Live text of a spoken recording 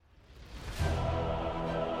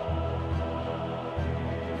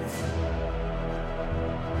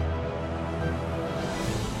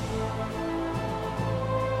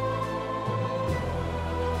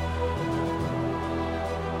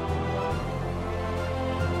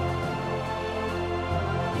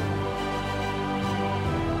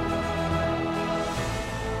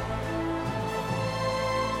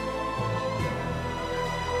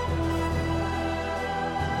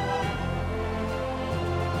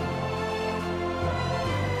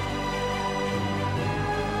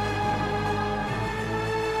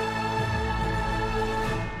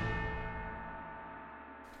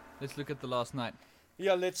let's look at The Last Night.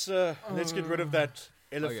 Yeah, let's get rid of that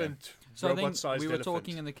elephant, So I think robot-sized we were elephant.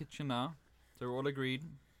 talking in the kitchen now, so we're all agreed.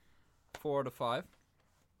 4 out of 5.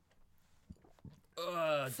 4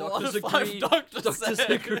 out of Doctors 5 agree. doctors Doctors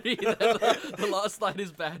said. agree that the Last Night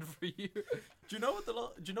is bad for you. Do you know what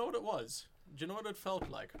Do you know what it was? Do you know what it felt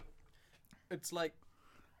like? It's like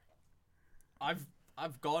I've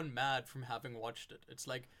gone mad from having watched it. It's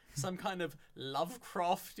like some kind of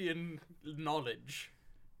Lovecraftian knowledge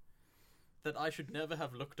that I should never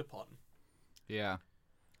have looked upon. Yeah.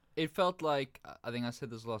 It felt like, I think I said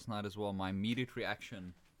this last night as well, my immediate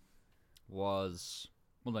reaction was,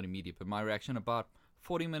 well, not immediate, but my reaction about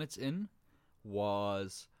 40 minutes in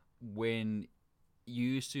was when you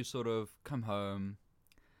used to sort of come home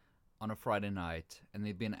on a Friday night and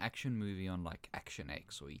there'd be an action movie on like Action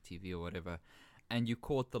X or ETV or whatever, and you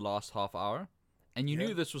caught the last half hour and you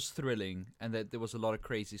knew this was thrilling and that there was a lot of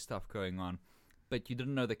crazy stuff going on, but you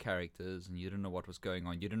didn't know the characters and you didn't know what was going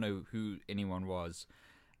on. You didn't know who anyone was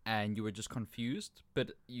and you were just confused,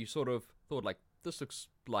 but you sort of thought like, this looks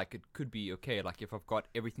like it could be okay, like if I've got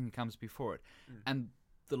everything that comes before it. And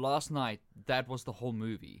The Last Night, that was the whole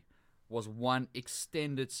movie, was one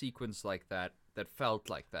extended sequence like that felt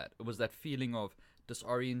like that. It was that feeling of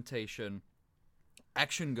disorientation,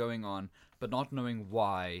 action going on, but not knowing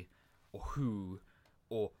why or who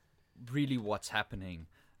or really what's happening.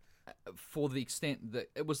 For the extent that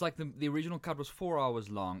it was like the original cut was 4 hours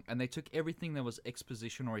long, and they took everything that was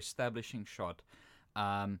exposition or establishing shot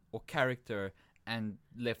or character and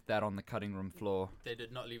left that on the cutting room floor. They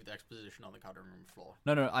did not leave the exposition on the cutting room floor.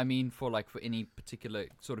 No, I mean for any particular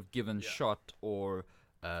sort of given shot or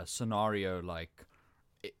scenario, like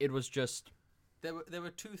it was just... There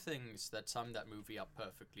were two things that summed that movie up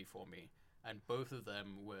perfectly for me, and both of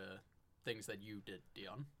them were things that you did,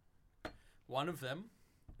 Dion. One of them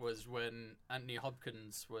was when Anthony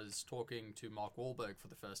Hopkins was talking to Mark Wahlberg for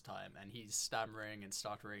the first time, and he's stammering and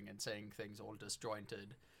stuttering and saying things all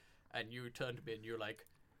disjointed, and you turned to me and you're like,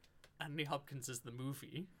 Anthony Hopkins is the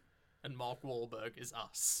movie, and Mark Wahlberg is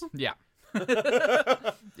us. Yeah.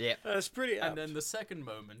 Yeah. That's pretty apt. And then the second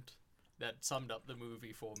moment that summed up the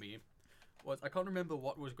movie for me was, I can't remember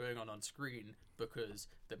what was going on screen because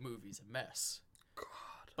the movie's a mess. God.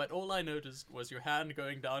 But all I noticed was your hand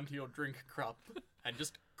going down to your drink cup and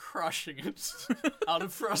just crushing it out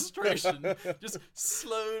of frustration. Just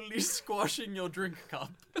slowly squashing your drink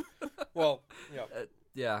cup. Well, yeah.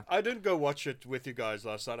 Yeah. I didn't go watch it with you guys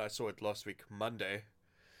last night. I saw it last week, Monday.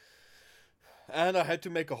 And I had to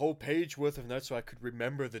make a whole page worth of notes so I could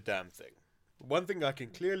remember the damn thing. One thing I can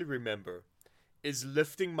clearly remember is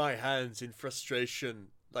lifting my hands in frustration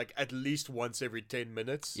like at least once every 10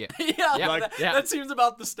 minutes. Yeah. That seems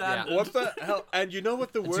about the standard. What the hell? And you know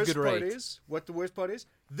what the It's a worst good part rate. is? What the worst part is?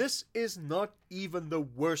 This is not even the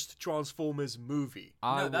worst Transformers movie.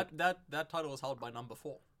 No, that title was held by number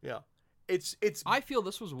 4. Yeah. It's I feel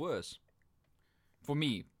this was worse. For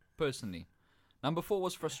me, personally. Number 4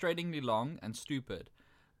 was frustratingly long and stupid.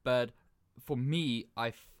 But for me,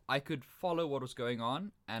 I could follow what was going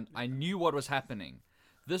on, and I knew what was happening.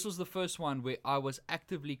 This was the first one where I was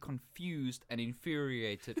actively confused and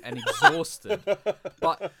infuriated and exhausted.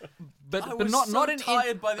 But was not so not in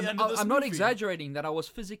tired by the end of this I'm not movie. exaggerating that I was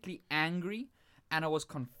physically angry and I was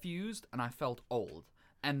confused and I felt old.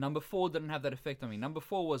 And number 4 didn't have that effect on me. Number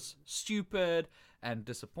 4 was stupid and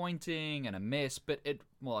disappointing and a mess, but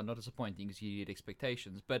not disappointing because you had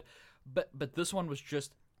expectations. But this one was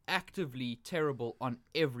just actively terrible on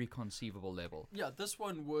every conceivable level. Yeah, this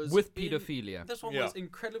one was... With pedophilia. This one was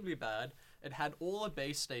incredibly bad. It had all the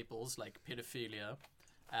base staples like pedophilia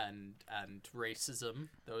and racism.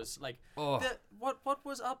 There was like... What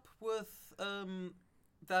was up with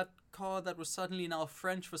that car that was suddenly now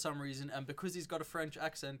French for some reason, and because he's got a French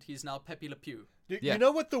accent, he's now Pepe Le Pew. You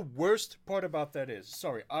know what the worst part about that is?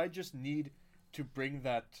 Sorry, I just need to bring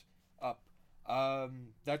that up.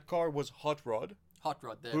 That car was Hot Rod. Hot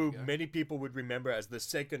Rod, there who we go. many people would remember as the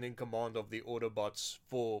second in command of the Autobots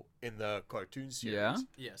in the cartoon series. Yeah.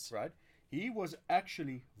 Yes. Right? He was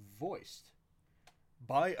actually voiced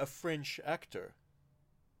by a French actor.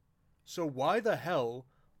 So why the hell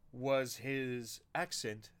was his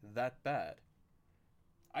accent that bad?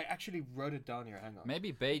 I actually wrote it down here. Hang on.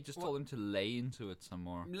 Maybe Bay just told him to lay into it some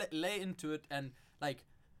more. Lay into it, and like,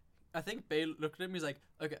 I think Bay looked at him. He's like,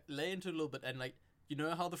 okay, lay into it a little bit, and like, you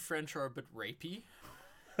know how the French are a bit rapey?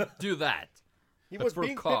 Do that. He But was for a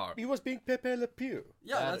being car. he was being Pepe Le Pew.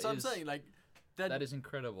 Yeah, That that's what I'm is- saying. Like, That is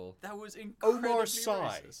incredible. that was incredibly Omar Sy.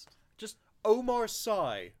 racist. Just Omar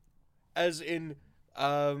Sy, as in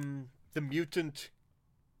the mutant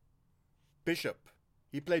bishop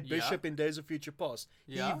He played Yeah. Bishop in Days of Future Past.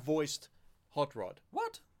 Yeah. He voiced Hot Rod.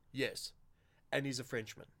 What? Yes. And he's a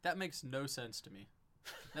Frenchman. That makes no sense to me.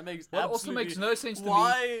 That makes What also absolutely makes no sense to me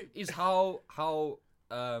Why? is how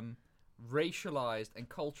racialized and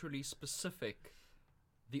culturally specific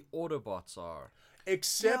the Autobots are.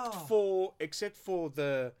 Except Yeah. for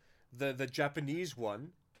the Japanese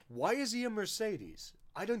one. Why is he a Mercedes?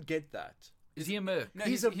 I don't get that. Is he a merc? No,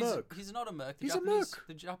 He's a merc. He's not a merc. He's a merc.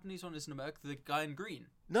 The Japanese one isn't a merc. The guy in green.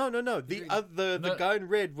 No. The Green. the No. guy in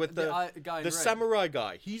red with the guy in the red. samurai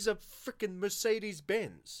guy. He's a freaking Mercedes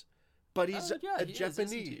Benz, but he's yeah, a he is,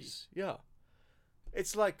 isn't he? Japanese. Yeah,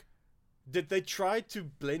 it's like, did they try to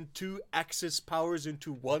blend two Axis powers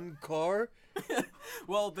into one car?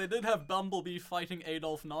 Well, they did have Bumblebee fighting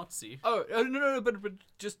Adolf Nazi. Oh no! But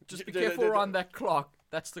just be No, careful no. around that clock.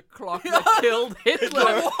 That's the clock that killed Hitler.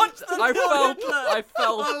 I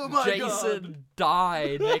felt Oh my Jason God.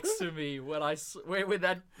 die next to me when when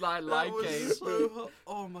that line That came. was so.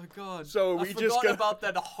 Oh my god. So I we forgot just got- about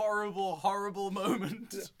that horrible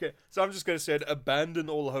moment. Okay, so I'm just gonna say it. Abandon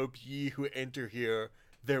all hope, ye who enter here.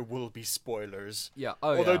 There will be spoilers. Yeah.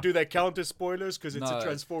 Oh Although, yeah. do they count as spoilers? Because it's No. a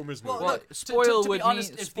Transformers movie. Well, Well, no, to spoil be would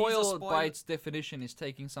honest, mean if these are spoil by spoil- its definition is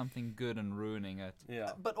taking something good and ruining it.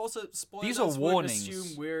 Yeah. But also, spoilers These are would warnings.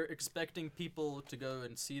 assume we're expecting people to go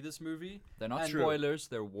and see this movie. They're not And- spoilers.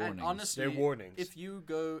 They're warnings. And honestly, They're warnings. if you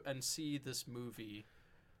go and see this movie,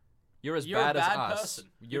 you're as you're bad a bad as us.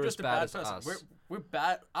 person. You're just as a bad as person. us. We're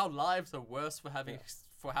bad. Our lives are worse for having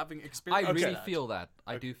I experienced really that. feel that.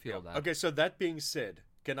 I do feel that. Okay, so that being said,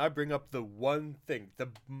 can I bring up the one thing, the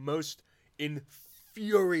most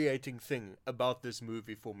infuriating thing about this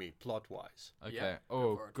movie for me, plot-wise? Okay. Yeah, go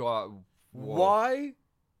Oh for it. god. Whoa.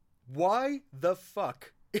 Why the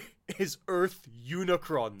fuck is Earth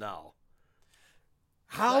Unicron now?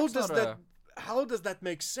 How That's does not that? How does that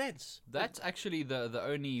make sense? That's actually the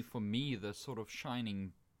only for me the sort of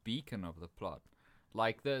shining beacon of the plot,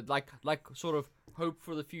 like the like sort of hope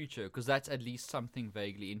for the future, because that's at least something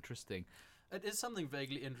vaguely interesting. It is something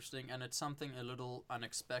vaguely interesting, and it's something a little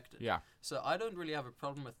unexpected. Yeah. So I don't really have a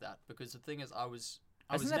problem with that, because the thing is, I was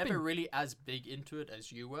Hasn't that never been- really as big into it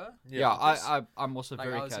as you were. Yeah, because, I'm also like,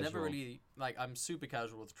 very I was casual. never really like, I'm super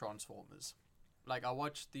casual with Transformers. Like, I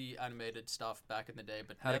watched the animated stuff back in the day,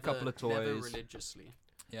 but Had a never, couple of never toys. religiously.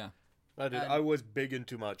 Yeah. I did. And- I was big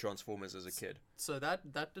into my Transformers as a kid. So that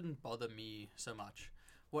didn't bother me so much.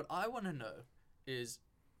 What I want to know is,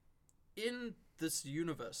 in this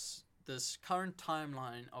universe, this current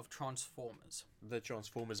timeline of Transformers, The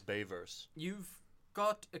Transformers Bayverse. you've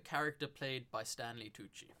got a character played by Stanley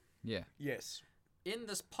Tucci. Yeah. Yes. In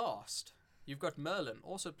this past, you've got Merlin,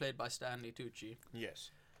 also played by Stanley Tucci. Yes.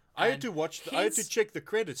 I had And to watch. I had to his- check the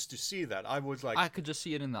credits to see that. I was like, I could just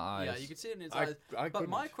see it in the eyes. Yeah, you can see it in his I- eyes. I But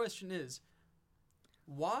my couldn't. question is,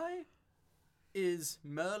 why is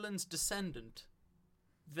Merlin's descendant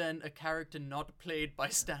then a character not played by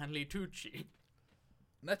Stanley Tucci?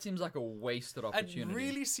 That seems like a wasted opportunity. It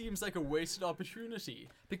really seems like a wasted opportunity.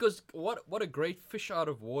 Because what a great fish out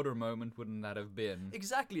of water moment wouldn't that have been?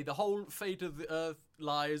 Exactly, the whole fate of the Earth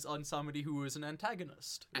lies on somebody who is an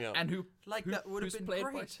antagonist. yeah. And who Like, who, that would have who's been played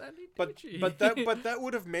by great. Stanley But Tucci. but that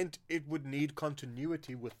would have meant it would need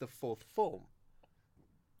continuity with the fourth film.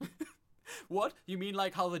 What? You mean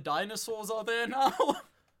like how the dinosaurs are there now?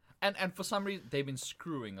 and for some reason they've been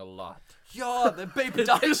screwing a lot. Yeah, the baby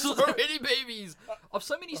There's so dinosaurs. many babies of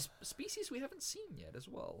so many species we haven't seen yet as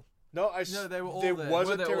well. No, No, they were all there there. was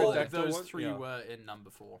Were a they all there? pterodactyl Those one, three yeah. were in number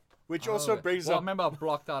 4. Which also Oh, brings well, I up. remember I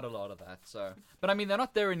blocked out a lot of that. So, but I mean, they're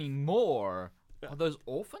not there anymore. Are those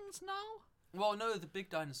orphans now? Well, no, the big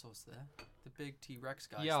dinosaurs there. The big T-Rex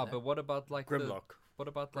guys Yeah, there. but what about like Grimlock. What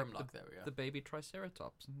about like Grimlock, there we go. the baby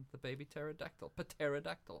Triceratops and the baby pterodactyl?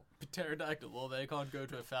 Pterodactyl. Pterodactyl, well, they can't go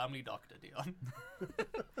to a family doctor, Dion.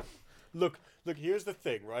 Look, here's the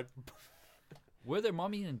thing, right? Were there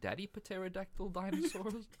mommy and daddy pterodactyl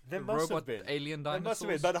dinosaurs? There The must have robot been. alien There dinosaurs. must have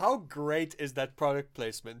been. But how great is that product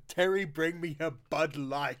placement? Terry, bring me a Bud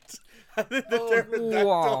Light. And then the pterodactyl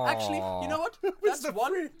wow. Actually, you know what? with That's the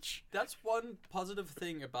one. fridge. That's one positive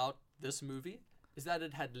thing about this movie, is that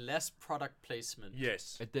it had less product placement.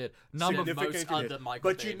 Yes. It did. Number Significant. Significantly other less. Michael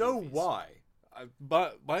But Bay you know movies. why?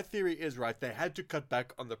 But my theory is right. They had to cut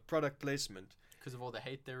back on the product placement. Because of all the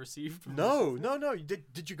hate they received. from No.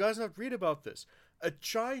 Did you guys not read about this? A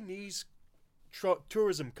Chinese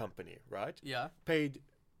tourism company, right? Yeah. Paid,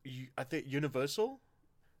 I think, Universal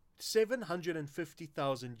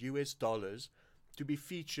 $750,000 to be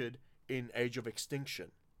featured in Age of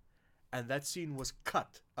Extinction, and that scene was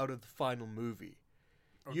cut out of the final movie.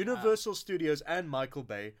 Okay. Universal Studios and Michael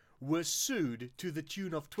Bay were sued to the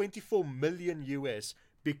tune of 24 million US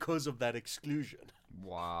because of that exclusion.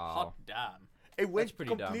 Wow. Hot damn. It went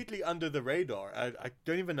pretty dumb. completely under the radar. I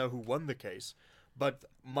don't even know who won the case. But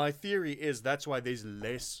my theory is that's why there's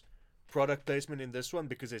less product placement in this one,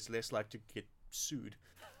 because it's less likely to get sued.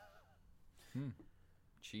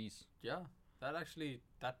 Jeez. Yeah,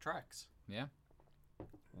 that tracks. Yeah.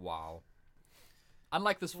 Wow.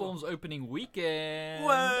 Unlike this film's opening weekend.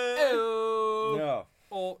 What? Ew. Yeah.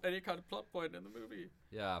 Or any kind of plot point in the movie.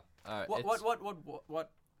 Yeah.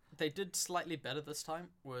 What they did slightly better this time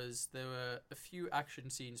was there were a few action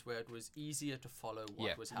scenes where it was easier to follow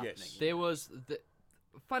what was happening. Yes. There was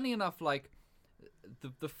funny enough, like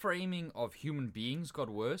the framing of human beings got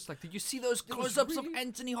worse. Like, did you see those It was close-ups really- of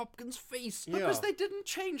Anthony Hopkins' face? Yeah. Because they didn't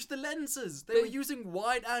change the lenses. They They- were using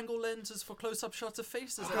wide-angle lenses for close-up shots of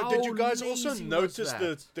faces. How Did you guys also lazy was notice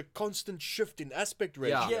that? the constant shift in aspect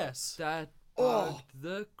ratio? Yeah. Yes. That Oh. bugged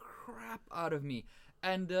the crap out of me.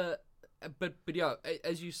 And but yeah,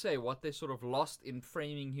 as you say, what they sort of lost in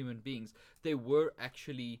framing human beings, they were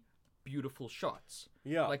actually beautiful shots.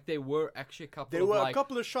 Yeah. Like, they were actually a couple There of were like, a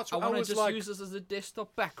couple of shots I where I want to was just like, use this as a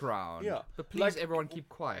desktop background. Yeah, But please, like- everyone, keep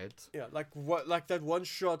quiet. yeah, like that one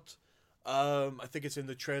shot. I think it's in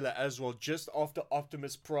the trailer as well. Just after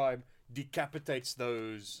Optimus Prime decapitates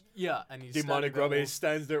those Yeah, and he's demonic standing there robots, he all-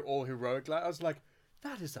 stands there all heroic. Like, I was like,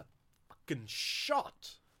 that is a fucking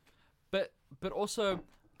shot. But also,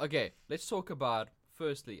 okay, let's talk about,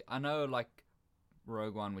 firstly, I know, like,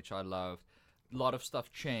 Rogue One, which I loved, a lot of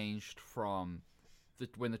stuff changed from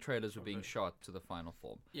when the trailers were being shot to the final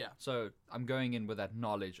form. Yeah. So I'm going in with that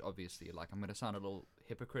knowledge, obviously. Like, I'm going to sound a little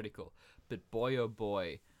hypocritical. But boy, oh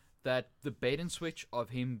boy, that the bait and switch of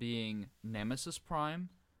him being Nemesis Prime,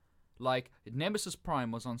 like, Nemesis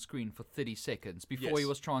Prime was on screen for 30 seconds before he Yes.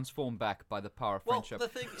 was transformed back by the power of Well, friendship. the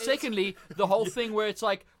thing is- Secondly, the whole thing where it's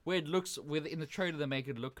like, where it looks, in the trailer they make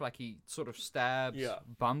it look like he sort of stabs Yeah.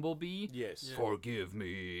 Bumblebee. Yes. Yeah. Forgive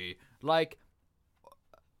me. Like,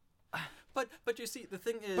 But you see, the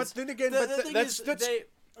thing is, But then again, the but thing that's- is, that's- they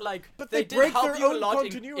like, but they they did break help their you own a lot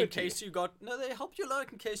in continuity. case you got they helped you a lot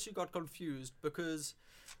in case you got confused, because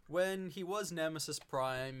when he was Nemesis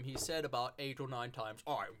Prime, he said about 8 or 9 times,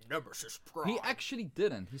 "I'm Nemesis Prime." he actually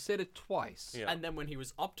didn't. He said it twice. Yeah. And then when he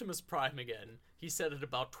was Optimus Prime again, he said it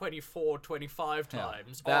about 24, 25 Yeah,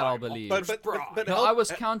 times. that I'll "I'm believe. Optimus But- Prime." but No, help- I was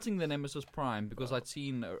counting the Nemesis Prime because I'd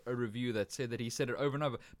seen a review that said that he said it over and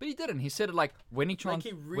over, but he didn't. He said it like when he like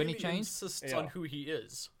he really when he changed. insists Yeah. on who he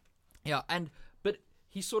is. Yeah, but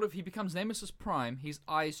he becomes Nemesis Prime. His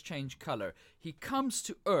eyes change color. He comes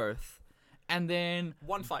to Earth, and then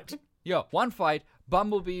One fight. one fight.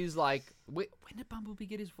 Bumblebee's like, when did Bumblebee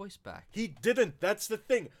get his voice back? He didn't. That's the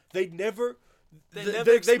thing. They never. They They, never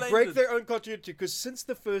they explained break it. their own continuity, because since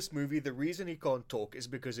the first movie, the reason he can't talk is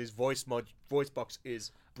because his voice box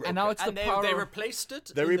is broken. And now it's And the they power. they of- replaced it.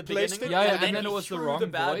 They in the replaced beginning, it, Yeah, and then he it was the threw wrong the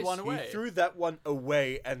bad voice. one He away. He threw that one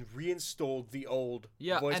away and reinstalled the old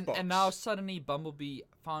voice box. and now suddenly Bumblebee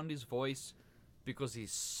found his voice because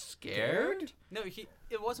he's scared. No,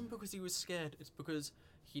 it wasn't because he was scared. It's because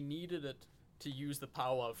he needed it to use the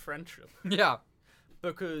power of friendship. Yeah,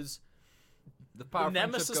 Because the power of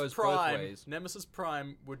friendship Nemesis goes both Prime, ways. Nemesis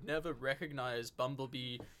Prime would never recognize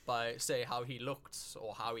Bumblebee by, say, how he looks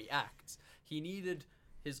or how he acts. He needed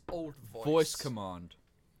his old voice. Voice command.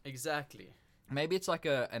 Exactly. Maybe it's like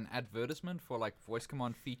an advertisement for like voice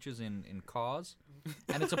command features in cars,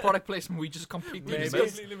 and it's a product placement we just completely Maybe.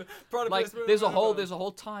 missed. Product Like placement. there's a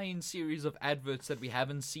whole tie-in series of adverts that we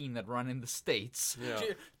haven't seen that run in the States. Yeah.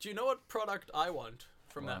 Do you know what product I want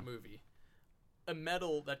from that Wow. movie? A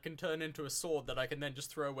medal that can turn into a sword that I can then just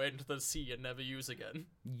throw away into the sea and never use again.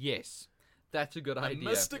 Yes, that's a good A idea.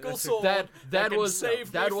 mystical That's a- sword that can was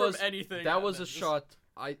save that me was from anything. that and was then a just- shot.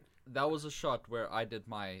 That was a shot where I did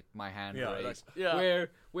my hand Yeah, raise. like- Yeah.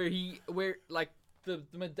 Where like the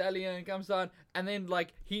medallion comes down, and then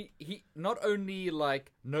like he not only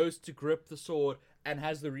like knows to grip the sword and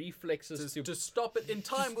has the reflexes to stop it in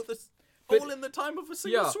time with this, but- all in the time of a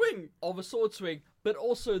single swing. of a sword swing, but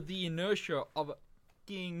also the inertia of a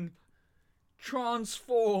fucking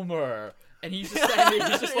transformer. And he's just standing there,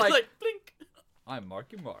 he's just like, blink. I'm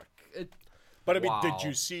Marky Mark. But I mean, Wow. did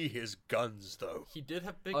you see his guns though? He did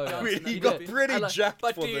have big Oh, guns yeah. I mean, in that he got movie. pretty I like- jacked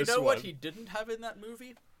But for do you this know one. what he didn't have in that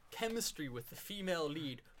movie? Chemistry with the female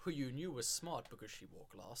lead, who you knew was smart because she wore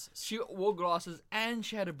glasses. She wore glasses and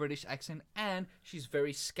she had a British accent and she's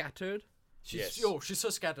very scattered. She's Yes. she's so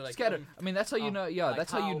scattered. Like, Scattered. I mean, that's how you know. Yeah, like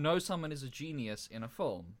that's how you how- know someone is a genius in a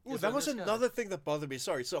film. Ooh, Is that when was this guy- another thing that bothered me.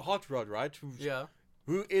 Sorry, so Hot Rod, right? Yeah.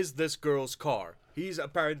 Who is this girl's car? He's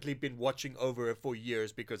apparently been watching over her for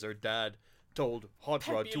years because her dad told Hot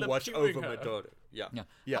Rod to Penelope watch Pewing over her. my daughter. Yeah. Yeah.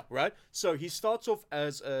 Yeah, right? So he starts off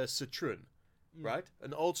as a Citroen, right?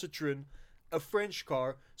 An old Citroen, a French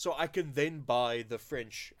car, so I can then buy the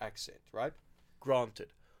French accent, right?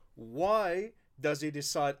 Granted. Why does he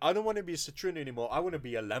decide, I don't want to be a Citroen anymore, I want to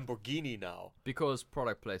be a Lamborghini now? Because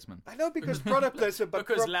product placement. I know because product placement, but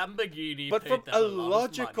Because from, Lamborghini but paid from them a lot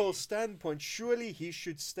of logical money. standpoint, surely he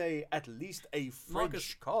should stay at least a French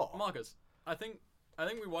Marcus, car. Marcus, I think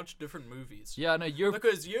we watched different movies. Yeah, no, you're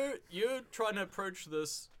Because you're trying to approach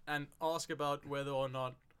this and ask about whether or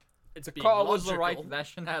not it's being car logical. was the right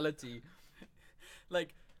nationality.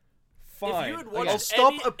 Like, Fine. if you had watched I'll stop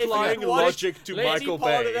any, if you had applying watched logic to any Michael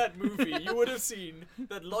part Bay. of that movie, you would have seen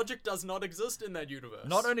that logic does not exist in that universe.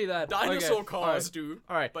 Not only that, Dinosaur okay, cars alright, do,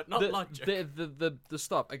 all right, but not the, logic. The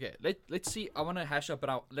stop. Okay, let's see. I want to hash up,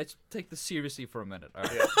 but let's take this seriously for a minute. All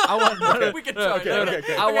right? Yeah. I want. we can try. okay, no, no.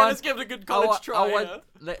 okay. I Okay, want- let's give it a good college try.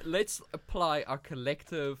 Yeah. Let's apply our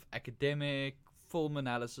collective academic film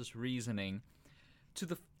analysis reasoning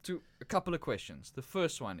to a couple of questions. The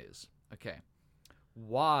first one is, okay,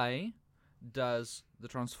 why does the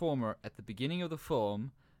Transformer at the beginning of the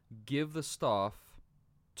film give the staff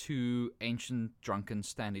to ancient drunken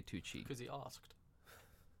Stanley Tucci? Because he asked.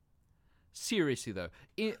 Seriously though,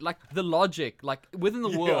 like the logic, like within the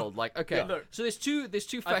Yeah. world, like okay, Yeah. Look, so there's two I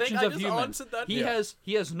think factions I of just humans. answered that. He Yeah.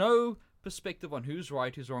 has no perspective on who's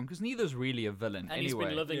right, who's wrong, because neither's really a villain and he's anyway.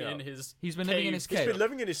 been living Yeah. in his. He's been living in cave. his He's cave. been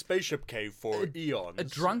living in his spaceship cave for eons. A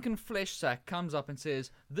drunken flesh sack comes up and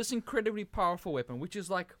says, "This incredibly powerful weapon, which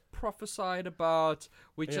is like prophesied about,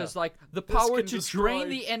 which Yeah. is like the This power can to destroy- drain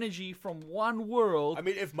the energy from one world." I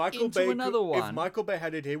mean, if Michael into Bay another if one. Michael Bay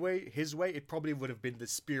had it his way, it probably would have been the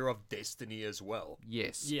Spear of Destiny as well.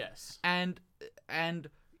 Yes. Yes. And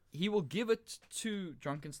he will give it to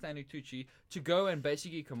drunken Stanley Tucci to go and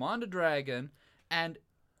basically command a dragon and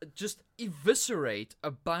just eviscerate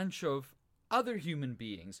a bunch of other human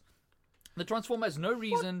beings. The Transformer has no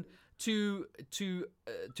reason to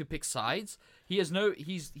pick sides. He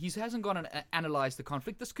hasn't gone and analyzed the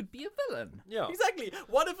conflict. This could be a villain. Yeah. Exactly.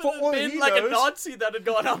 What if it For all had been he like a knows- Nazi that had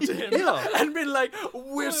gone up to him Yeah. and been like,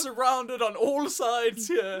 "We're surrounded on all sides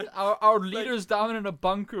here, Our leader's down in a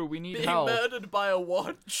bunker. We need being help. murdered by a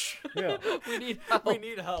watch. Yeah. We need help. We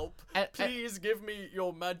need help. And- Please give me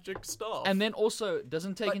your magic staff." And then also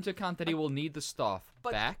doesn't take But- into account that he will need the staff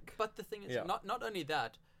back. But the thing is, Yeah. not only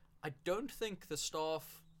that, I don't think the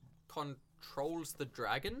staff controls the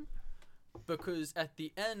dragon, because at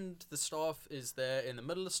the end the staff is there in the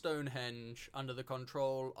middle of Stonehenge under the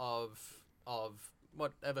control of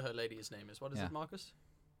whatever her lady's name is. What is Yeah. it, Marcus?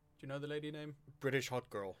 Do you know the lady name? British hot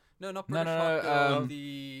girl. No, not No, British no, Hot Girl, no,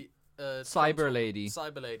 the Cyber lady.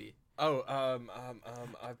 Cyber lady. Oh,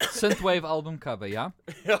 Synthwave album cover, yeah?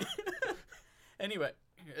 Anyway,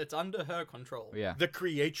 it's under her control. Yeah. the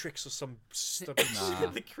creatrix or some stupid. Nah.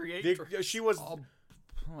 The creator. She was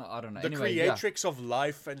I don't know. the Anyway, yeah. creatrix of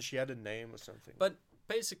life, and she had a name or something. But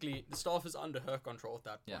basically, the staff is under her control at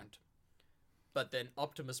that Yeah. point. But then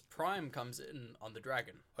Optimus Prime comes in on the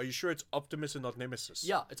dragon. Are you sure it's Optimus and not Nemesis?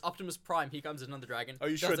 Yeah, it's Optimus Prime. He comes in on the dragon. Are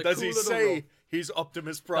you does sure? a Does cool he little say roll. he's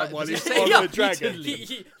Optimus Prime Does while he he's say- on Yeah, the dragon?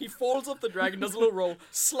 He falls off the dragon, does a little roll,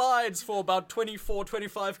 slides for about 24,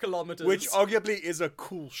 25 kilometers. Which arguably is a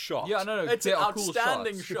cool shot. Yeah, no, It's they an are cool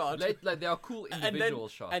outstanding shots. shot. They are cool and individual then,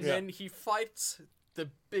 shots. And Yeah. then he fights the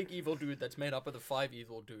big evil dude that's made up of the 5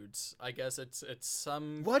 evil dudes. I guess it's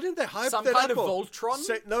some Why didn't they hype some that kind up of more?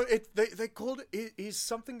 Voltron. No, they called it. He's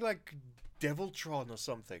something like Deviltron or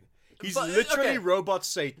something. He's But, literally okay. robot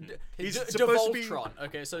Satan. He's De- supposed to be. Devoltron.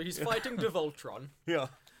 Okay, so he's fighting Devoltron. Yeah.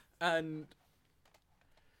 And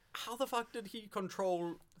how the fuck did he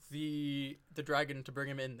control the dragon to bring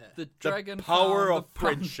him in there? The dragon power found of the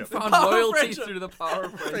friendship. found Power of loyalty friendship. through the power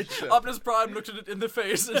of friendship. Optimus Prime looked at it in the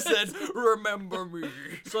face and said, "Remember me."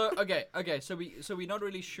 So okay, so we're not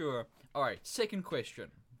really sure. All right, second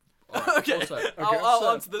question. All right, Okay, also, I'll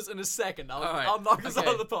so- answer this in a second. All right, I'll knock this okay.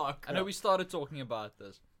 out of the park. I know we started talking about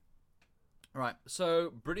this. All right, so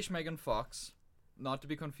British Megan Fox, not to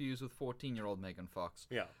be confused with 14-year-old Megan Fox.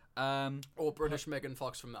 Yeah. Or British Megan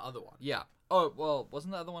Fox from the other one. Yeah. Oh well,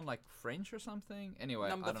 wasn't the other one like French or something? Anyway,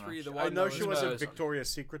 Number I don't 3, know. the I one know that she was a Rose. Victoria's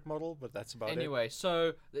Secret model, but that's about it. Anyway,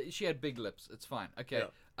 so she had big lips. It's fine. Okay.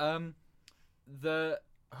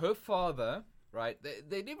 Her father, right?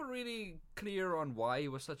 They never really clear on why he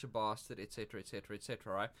was such a bastard, etc., etc.,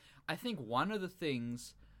 etc. Right? I think one of the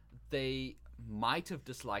things they might have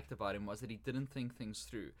disliked about him was that he didn't think things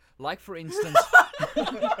through. Like for instance,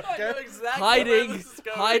 I know exactly where this is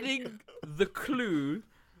going. hiding the clue,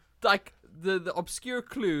 like the obscure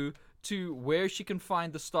clue to where she can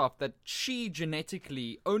find the staff that she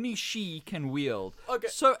genetically, only she can wield. Okay.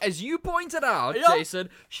 So, as you pointed out, Yeah. Jason,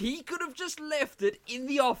 he could have just left it in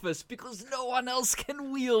the office because no one else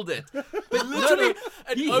can wield it. But Literally,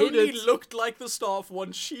 it he hid only it. looked like the staff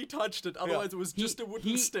once she touched it. Otherwise, it was just a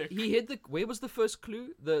wooden stick. He hid the. Where was the first clue?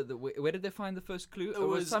 Where did they find the first clue? It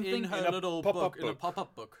was something. in her in a little pop-up book, in a book.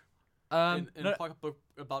 pop-up book. Um, In no, a pop-up book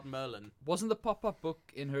about Merlin. wasn't the pop-up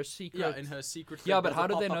book in her secret? Yeah, in her secret. Yeah, thing, but there's how a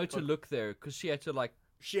did they pop-up know to book. look there? Because she had to like.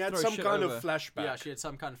 She had Throw some shit kind over. of flashback. Yeah, she had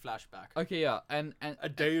some kind of flashback. Okay, yeah, and A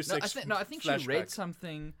Deus no, Ex I think she flashback. read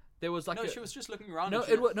something. There was like No, a, she was just looking around. no,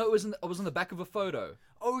 and it was on the back of a photo.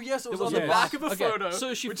 Oh yes, it was There on was the a back box. of a Okay, photo.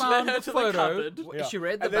 so she which found led her the to photo. the cupboard. She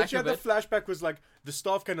read the and then back she had of the it. flashback was like, the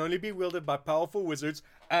staff can only be wielded by powerful wizards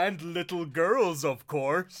and little girls, of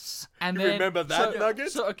course. And You then, remember that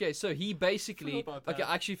nugget? So he basically, Forgot about okay, that.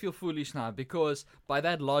 I actually feel foolish now because by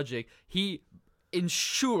that logic, he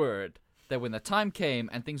ensured that when the time came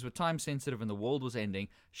and things were time sensitive and the world was ending,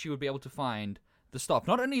 she would be able to find the stop.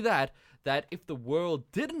 Not only that if the world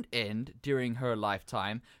didn't end during her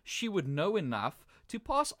lifetime, she would know enough to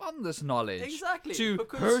pass on this knowledge Exactly, to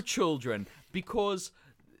because- her children because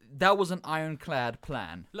that was an ironclad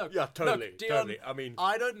plan. Look, Yeah, totally, look, Dion, totally. I mean-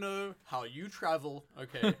 I don't know how you travel,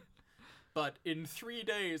 okay, but in 3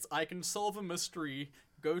 days I can solve a mystery,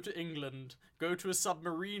 go to England, go to a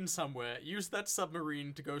submarine somewhere, use that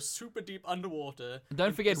submarine to go super deep underwater. And don't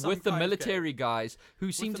into forget some with the kind of military guys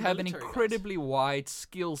who seem the to have an military guys. incredibly wide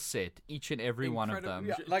skill set, each and every cave. one of them.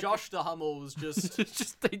 Incredible- like- Josh the Hummel was just It's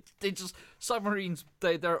just they just submarines.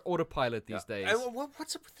 They're autopilot these days. And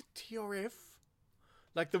what's up with the TRF?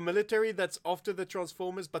 Like the military that's after the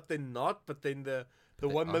Transformers, but they're not. But then the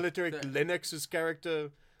one are. military, Lennox's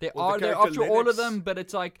character. They're or the after character all of Lennox. them, but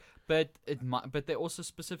it's like but they also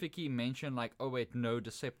specifically mention like, oh wait, no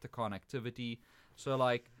Decepticon activity. So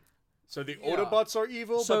like So the Yeah. Autobots are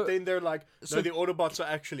evil, So- but then they're like, no, so- the Autobots are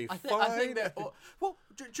actually I fine. think they're well.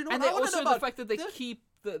 Do you know and what they I wanna also know the about fact that they this? keep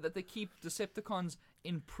that they keep Decepticons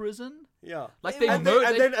in prison. yeah. Like They they And, know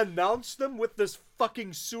and they- then announce them with this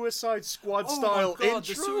fucking Suicide Squad Oh style my God,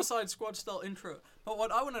 intro. the Suicide Squad style intro. But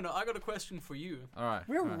what I want to know, I got a question for you. all right.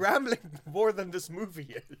 We're all right. rambling more than this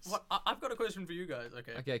movie is. What I've got a question for you guys.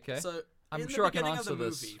 Okay. Okay. So I'm in sure the I can beginning answer of the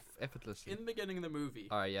this movie, effortlessly. in the beginning of the movie,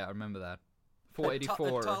 All right, yeah, I remember that. it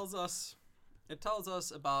 484. tells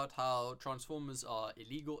us about how Transformers are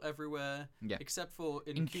illegal everywhere, Yeah. except for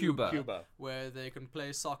In Cuba. Cuba. where they can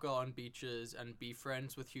play soccer on beaches and be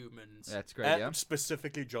friends with humans. That's great. And Yeah.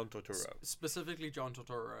 specifically John Turturro. Specifically John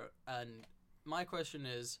Turturro. And my question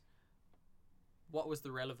is, what was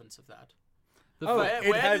the relevance of that? The Oh, fa-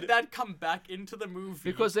 Where, it had- did that come back into the movie?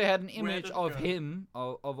 because they had an Where image did it of go? him,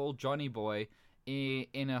 of old Johnny Boy,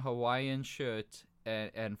 in a Hawaiian shirt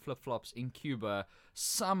and flip flops in Cuba,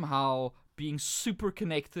 somehow being super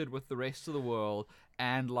connected with the rest of the world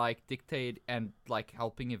and like dictate and like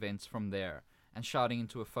helping events from there and shouting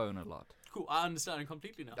into a phone a lot. Cool, I understand it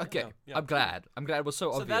completely now. Okay, yeah, I'm glad. I'm glad it was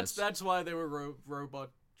so So obvious. that's why they were robot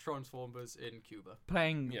Transformers in Cuba.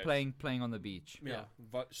 playing Yes. playing on the beach. Yeah.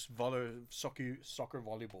 Soccer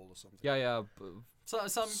volleyball or something. Yeah. So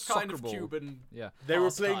some Soccer kind of ball. Cuban. Yeah. They were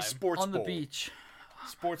playing Pastime. sports On the ball. beach,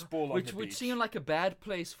 Sports ball on which the would beach. seem like a bad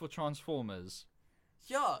place for Transformers.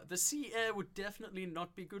 Yeah, the sea air would definitely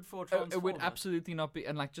not be good for It Transformers. would absolutely not be,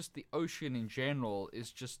 and like just the ocean in general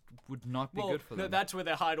is just would not be well, good for no, them. that's where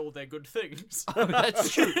they hide all their good things. Oh,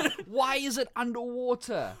 that's true. Why is it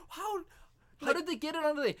underwater? How? How did they get it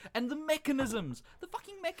under there? And the mechanisms, the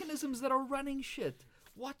fucking mechanisms that are running shit.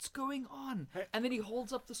 What's going on? And then he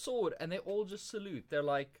holds up the sword, and they all just salute. They're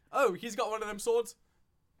like, Oh, he's got one of them swords.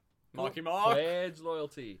 Marky Mark. pledge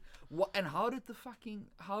loyalty. What? And how did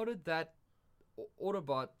that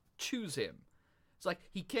Autobot choose him? It's like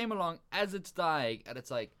he came along as it's dying, and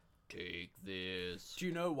it's like, take this. Do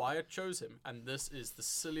you know why it chose him? And this is the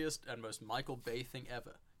silliest and most Michael Bay thing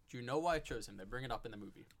ever. Do you know why it chose him? They bring it up in the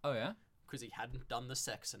movie. Oh yeah. Because he hadn't done the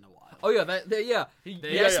sex in a while. Oh yeah. Yeah. He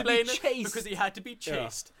They has to be explain it chased. because he had to be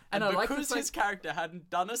chased. And And, I like the because fact- his character hadn't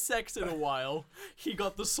done a sex in a while, he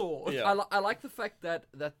got the sword. Yeah. I like the fact that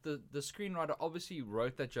the screenwriter obviously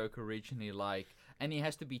wrote that joke originally, like, and he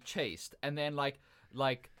has to be chased, and then like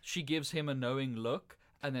she gives him a knowing look,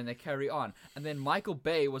 and then they carry on, and then Michael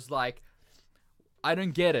Bay was like, I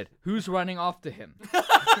don't get it. Who's running after him?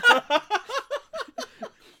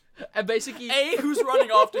 And basically, A, who's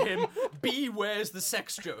running after him? B, where's the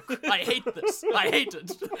sex joke? I hate this. I hate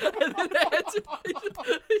it. and then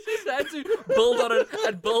they just had to build on it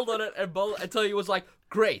and build on it and build until he was like,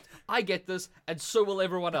 great, I get this, and so will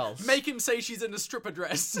everyone else. Make him say she's in a stripper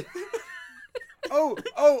dress.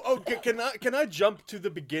 Can I jump to the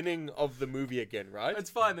beginning of the movie again, right? It's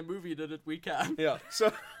fine. The movie did it. We can. Yeah.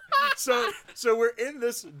 So we're in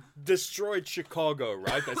this destroyed Chicago,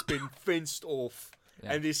 right? That's been fenced off.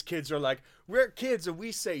 Yeah. And these kids are like, we're kids and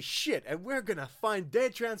we say shit and we're gonna find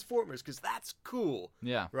dead Transformers because that's cool.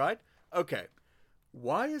 Yeah. Right? Okay.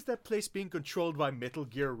 Why is that place being controlled by Metal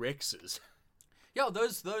Gear Rexes? Yeah,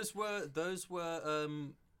 those were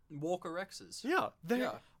Walker Rexes. Yeah.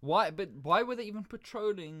 Yeah. Why were they even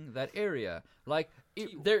patrolling that area? Like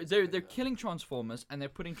they're killing Transformers and they're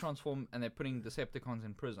putting Decepticons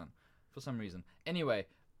in prison for some reason. Anyway,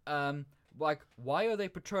 like why are they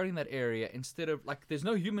patrolling that area instead of like there's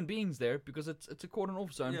no human beings there because it's a cordon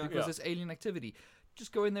off zone because there's alien activity.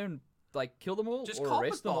 Just go in there and like kill them all or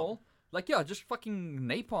arrest them all. Like, yeah, just fucking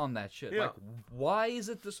napalm that shit. Yeah. Like, why is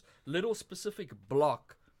it this little specific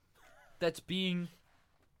block that's being,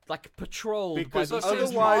 like, patrolled Because by these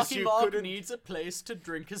otherwise Marky you Mark couldn't- needs a place to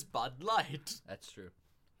drink his Bud Light. That's true.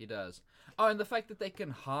 He does. Oh, and the fact that they can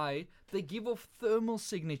hide, they give off thermal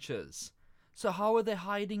signatures. So how are they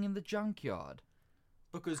hiding in the junkyard?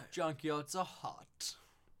 Because junkyards are hot.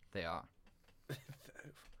 They are.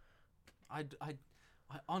 I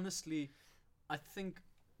honestly, I think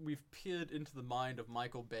we've peered into the mind of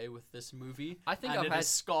Michael Bay with this movie. I think and I've it had- has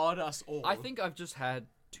scarred us all. I think I've just had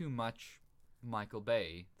too much Michael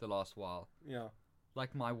Bay the last while. Yeah.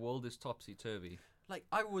 Like, my world is topsy-turvy. like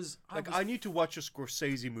I was I need to watch a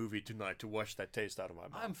Scorsese movie tonight to wash that taste out of my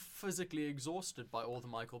mouth. I'm physically exhausted by all the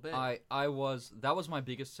Michael Bay. That was my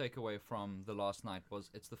biggest takeaway from the last night was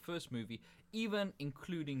it's the first movie, even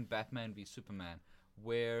including Batman v Superman,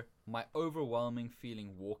 where my overwhelming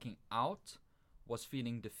feeling walking out was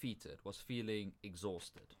feeling defeated, was feeling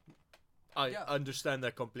exhausted. I understand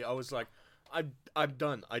that completely. I was like, I'm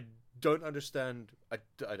done. I don't understand. I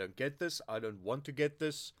don't get this. I don't want to get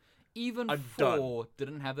this. Even I'm 4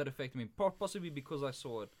 didn't have that effect on me, possibly because I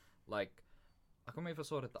saw it, like, I can't remember if I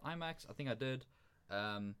saw it at the IMAX, I think I did,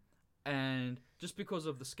 and just because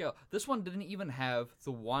of the scale. This one didn't even have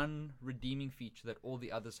the one redeeming feature that all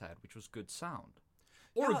the others had, which was good sound.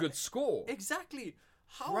 Or Yeah, a good score. Exactly.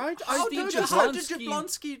 How, Right? How, Steve did, how did Jablonski-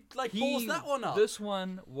 Jablonski like balls that one up? This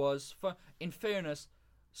one was fun. In fairness,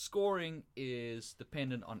 scoring is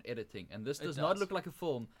dependent on editing, and this does not does. look like a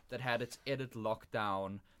film that had its edit locked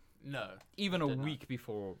down No. even a did not. week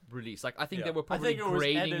before release. Like, I think Yeah. they were I probably think it was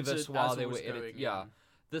grading edited this while as they it were was editing. going Yeah. in.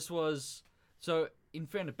 This was... So, in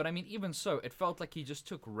fairness, but I mean, even so, it felt like he just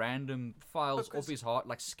took random files Because- off his hard...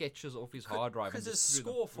 Like, sketches off his hard drive. Because and his just threw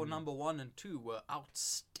them. score for number 1 and 2 were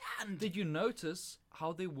outstanding. Did you notice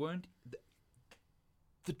how they weren't...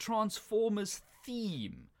 The Transformers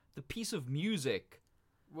theme, the piece of music...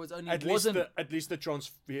 was only At wasn't- least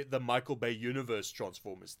the Michael Bay universe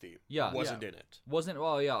Transformers theme wasn't in it. Wasn't...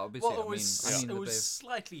 Well, yeah, obviously. well, it was I mean, it the was Bay-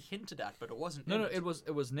 slightly hinted at, but it wasn't. No, in no, it.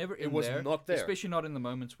 it was never in was there. not there. Especially not in the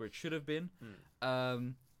moments where it should have been.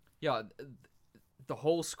 Yeah, the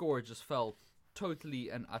whole score just felt totally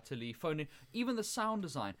and utterly phony. Even the sound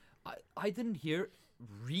design, I didn't hear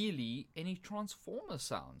really any Transformer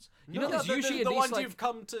sounds. You know, Yeah, there's usually the at least ones like you've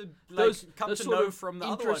come to those sort know of from the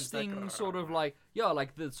other ones. That interesting sort of like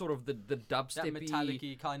like the sort of the dubsteppy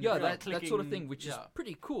metallic-y kind yeah of that sort of clicking, thing, which is yeah.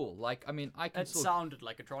 pretty cool. Like, I mean, I can It still sounded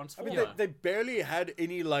like a I Transformer. mean, they barely had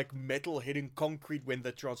any like metal hitting concrete when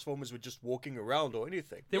the Transformers were just walking around or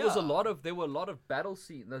anything. There were a lot of battle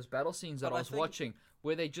scenes that But I I was think- watching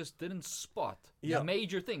where they just didn't spot Yeah.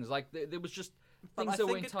 major things. Like there was just But things I that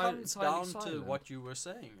were think it entirely comes down to silent. what you were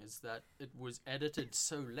saying, is that it was edited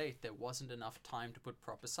so late there wasn't enough time to put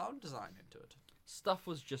proper sound design into it. Stuff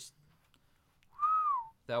was just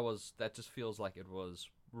that just feels like it was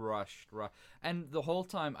rushed. And the whole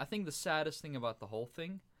time, I think the saddest thing about the whole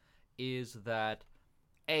thing is that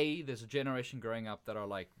there's a generation growing up that are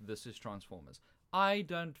like, this is Transformers. I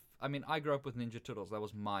grew up with Ninja Turtles. That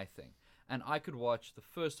was my thing. And I could watch the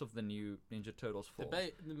first of the new Ninja Turtles films.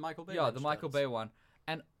 The Michael Bay. Yeah, Ninja the Michael Turtles. Bay one.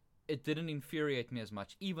 And it didn't infuriate me as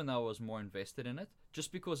much, even though I was more invested in it,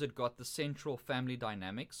 just because it got the central family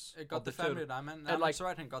dynamics. It got of the turtle- family dynamics, and, like-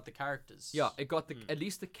 right, and got the characters. Yeah, it got at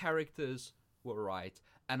least the characters were right.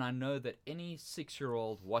 And I know that any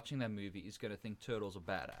 6-year-old watching that movie is going to think Turtles are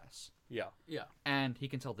badass. Yeah. Yeah. And he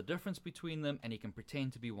can tell the difference between them, and he can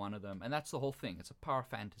pretend to be one of them. And that's the whole thing. It's a power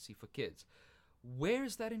fantasy for kids.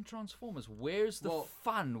 Where's that in Transformers? Where's the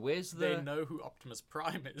fun? Where's the... They know who Optimus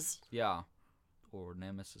Prime is. Yeah. Or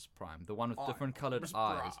Nemesis Prime. The one with different colored Optimus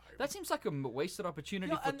eyes. Prime. That seems like a wasted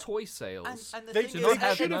opportunity Yeah, for and- toy sales. And the They, thing not is,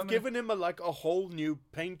 have should the have moment- given him a whole new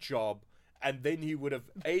paint job, and then he would have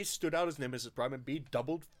A, stood out as Nemesis Prime, and B,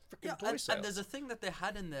 doubled freaking toy sales. and there's a thing that they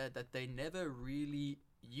had in there that they never really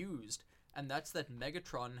used. and that's that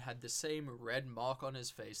Megatron had the same red mark on his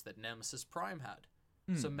face that Nemesis Prime had.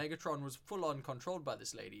 So Megatron was full on controlled by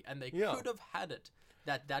this lady, and they could have had it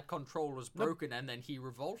that control was broken, and then he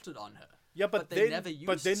revolted on her. Yeah, but they then, never used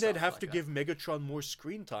but then they'd stuff have like to that. give Megatron more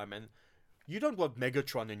screen time, and you don't want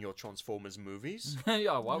Megatron in your Transformers movies.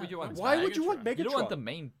 Yeah, why would you want? Why would you want Megatron? Megatron? You don't want the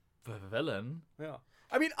main villain. Yeah,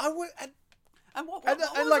 I mean, I would. And what And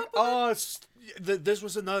was like, up with this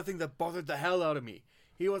was another thing that bothered the hell out of me.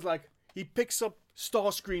 He was like, he picks up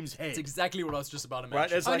Starscream's head. It's exactly what I was just about to Right,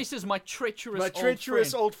 mention. it's And like- he says, "My treacherous, My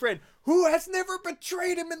treacherous old friend, who has never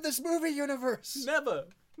betrayed him in this movie universe. Never.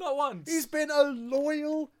 Not once. He's been a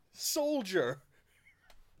loyal soldier.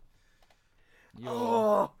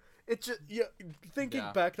 Oh, it just thinking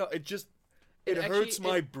Yeah. back now, it actually- hurts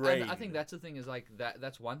my brain. And I think that's the thing is like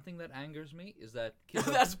that's one thing that angers me is that kids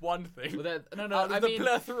are- That's one thing. well, that, no, Out of I the mean,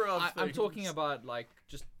 plethora of I'm talking things. about like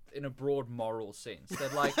just in a broad moral sense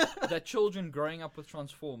that like that children growing up with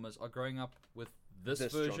Transformers are growing up with this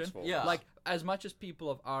version. Transformers. Yeah. Like as much as people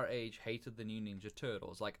of our age hated the new Ninja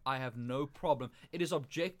Turtles, like I have no problem. It is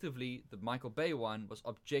objectively the Michael Bay one was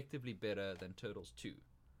objectively better than Turtles 2,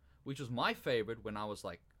 which was my favorite when I was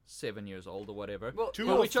like 7 years old or whatever. Well, Two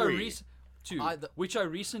well, or which three? Two, Either- which I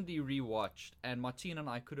recently rewatched, and Martina and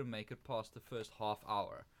I couldn't make it past the first half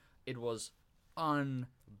hour. It was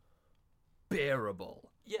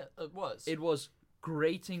unbearable. Yeah, it was. It was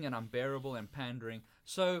grating and unbearable and pandering.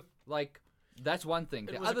 So, like, that's one thing.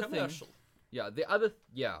 It The was other a commercial. thing,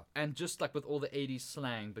 and just like with all the 80s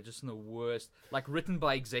slang, but just in the worst, like written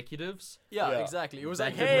by executives. Yeah, Yeah. exactly. It was That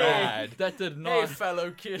like, did hey, not, that did hey, not,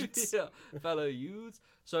 fellow kids. yeah, fellow youths.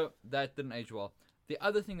 So that didn't age well. The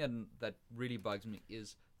other thing that really bugs me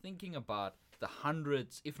is thinking about the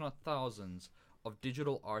hundreds, if not thousands, of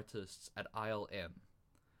digital artists at ILM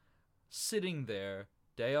sitting there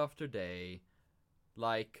day after day,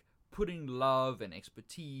 like putting love and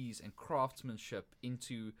expertise and craftsmanship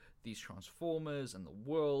into these Transformers and the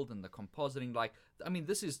world and the compositing. Like, I mean,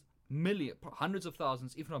 this is hundreds of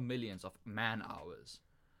thousands, if not millions, of man hours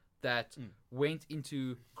that went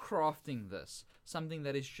into crafting this, something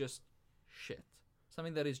that is just shit,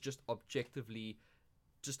 something that is just objectively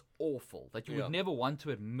just awful, that you Yeah. would never want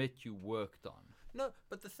to admit you worked on. No,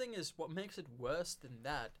 but the thing is, what makes it worse than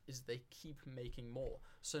that is they keep making more.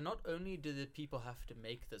 So not only do the people have to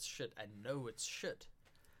make this shit and know it's shit,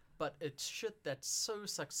 but it's shit that's so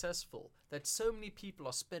successful that so many people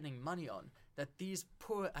are spending money on that these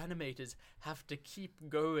poor animators have to keep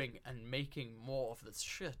going and making more of this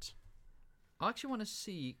shit. I actually want to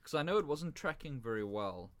see, because I know it wasn't tracking very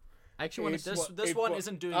well. I actually want to It's see. This one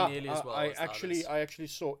isn't doing nearly as well I as the others. actually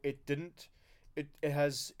saw it didn't. It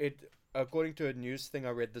has it. According to a news thing I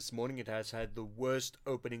read this morning, it has had the worst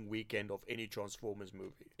opening weekend of any Transformers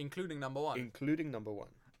movie, Including number one. including number one.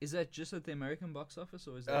 Is that just at the American box office,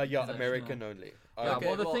 or is that Yeah, international? American only. Yeah,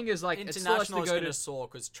 well, the thing is, like, it still has to international is go going to- to soar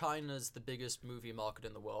because China's the biggest movie market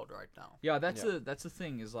in the world right now. Yeah, that's Yeah. the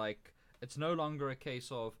thing is like it's no longer a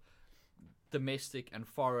case of domestic and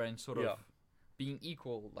foreign sort of Yeah. being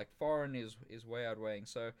equal. Like foreign is way outweighing.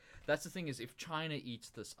 So that's the thing is if China eats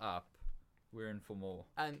this up, we're in for more.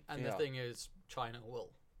 And the Yeah. thing is, China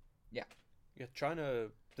will. Yeah,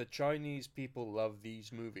 the Chinese people love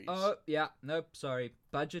these movies. Oh yeah, nope, sorry.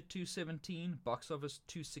 Budget 217, box office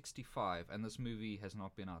 265, and this movie has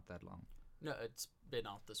not been out that long. No, it's been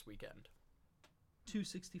out this weekend.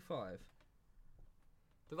 265.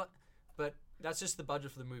 But that's just the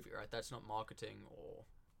budget for the movie, right? That's not marketing or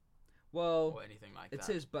Well, anything like it that.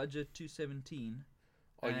 says budget 217.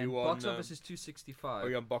 Are and you on? box office is 265. Are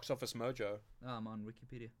you on Box Office Mojo? I'm on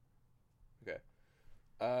Wikipedia. Okay.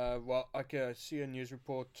 Well, I can see a news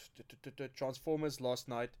report. Transformers last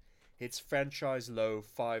night hits franchise low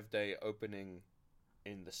 5-day opening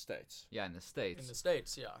in the States. Yeah, in the States. in the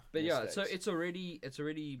States, yeah. But in the yeah, so States. it's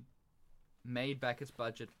already made back its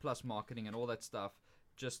budget plus marketing and all that stuff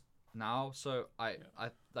just now. So I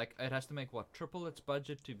like it has to make what triple its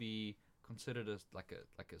budget to be considered as like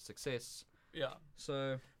a success. Yeah.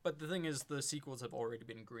 So But the thing is, the sequels have already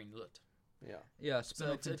been greenlit. Yeah. yeah,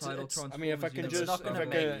 spin-off it's- entitled it's- Transformers. I mean, if I can It's just- not if going I to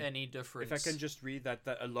make can- any difference. If I can just read that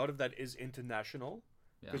a lot of that is international.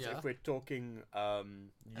 Yeah. Because Yeah. if we're talking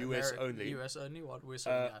US only, US only, what we're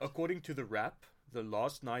saying that. according to the Wrap, The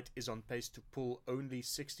Last Night is on pace to pull only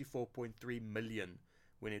 64.3 million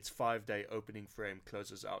when its 5-day opening frame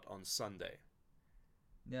closes out on Sunday.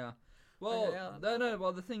 Yeah. Well, yeah. no.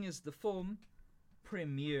 Well, the thing is, the film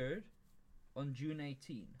premiered on June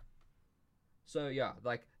 18. So yeah,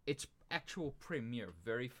 like its actual premiere,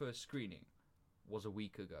 very first screening, was a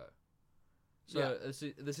week ago. So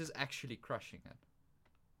Yeah. this is actually crushing it.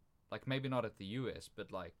 like maybe not at the US,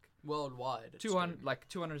 but like Worldwide. it's 200 been- like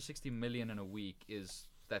 260 million in a week is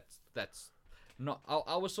that's not.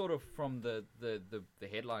 I was sort of from the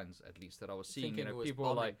headlines at least that I was seeing. thinking it was People were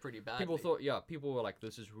bombing like pretty badly. people were like,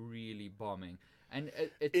 this is really bombing, and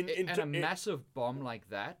In a massive bomb like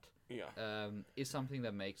that Yeah. is something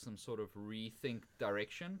that makes them sort of rethink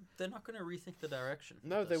direction. They're not going to rethink the direction. for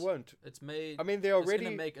No, they this. won't. It's made. I mean, they It's already.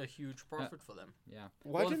 going to make a huge profit for them. Yeah.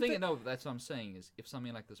 Why well, the didn't thing, they- no, that's what I'm saying is if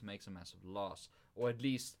something like this makes a massive loss, or at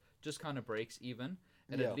least just kind of breaks even,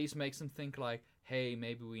 it Yeah. at least makes them think like, hey,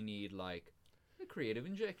 maybe we need like a creative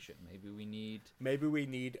injection. Maybe we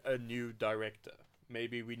need a new director.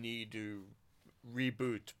 Maybe we need to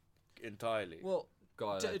reboot entirely. Well,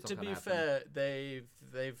 God. to, that's not to gonna be happen. fair,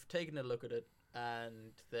 they've taken a look at it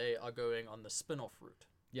and they are going on the spin-off route.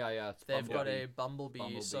 Yeah, it's They've got Bumblebee. a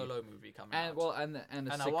Bumblebee Solo movie coming and out. well, and a and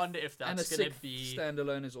I sixth- wonder if and a that's going to sixth be.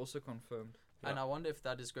 standalone is also confirmed. And I wonder if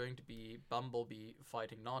that is going to be Bumblebee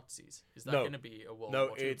fighting Nazis. Is that No. going to be a World No,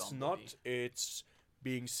 War II it's Bumblebee? not. It's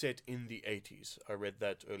being set in the 80s. I read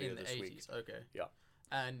that earlier In the this week. 80s, okay. Yeah.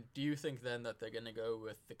 And do you think then that they're going to go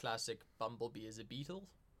with the classic Bumblebee as a beetle?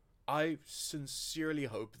 I sincerely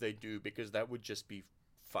hope they do because that would just be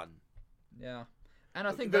fun. Yeah, and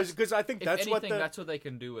I think Because I think if that's anything, what that's what they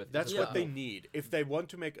can do with. that's it. what they Yeah. need. If they want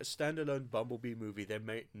to make a standalone Bumblebee movie, they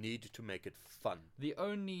may need to make it fun. The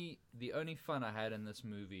only fun I had in this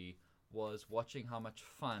movie was watching how much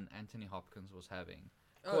fun Anthony Hopkins was having,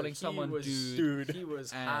 calling he someone was, dude, He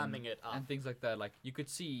was and, hamming it up. and things like that. Like you could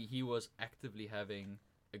see he was actively having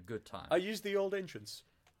a good time. I used the old entrance.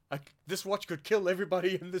 This watch could kill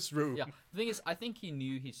everybody in this room. Yeah, the thing is, I think he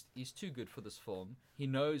knew he's too good for this film. He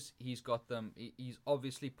knows he's got them. He's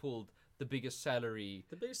obviously pulled the biggest salary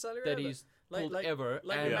The biggest salary that ever. he's pulled ever.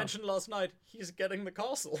 Like and we mentioned last night, he's getting the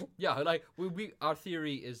castle. yeah, like our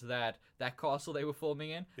theory is that castle they were filming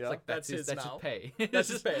in, Yeah. it's like That's his that's now. pay. That's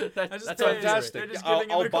his pay. That's That's our his theory. pay. Fantastic. They're just I'll, giving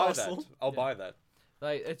him I'll a buy castle. that. I'll buy that.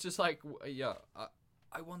 Like it's just like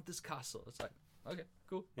I want this castle. It's like okay,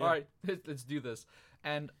 cool. Yeah. All right, let's do this.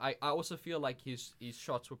 And I also feel like his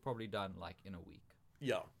shots were probably done like in a week.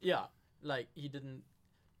 Yeah. Yeah, like he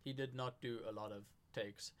did not do a lot of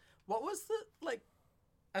takes. What was the like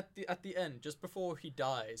at the end, just before he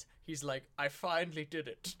dies, he's like, I finally did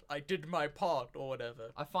it. I did my part or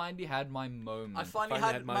whatever. I finally had my moment. I finally Finally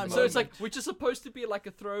had had my my moment. So it's like, which is supposed to be like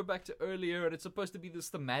a throwback to earlier, and it's supposed to be this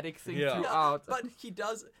thematic thing Yeah. throughout. but he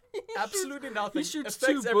does absolutely nothing. He shoots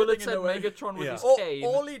affects 2 everything bullets in at a way. Megatron with Yeah. his All, cane.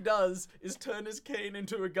 all he does is turn his cane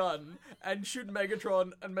into a gun and shoot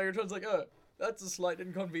Megatron, and Megatron's like, oh, that's a slight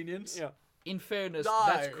inconvenience. Yeah. In fairness, Die.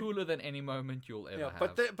 that's cooler than any moment you'll ever Yeah.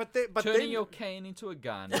 have. But Turning then your cane into a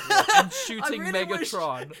gun and shooting I really wish-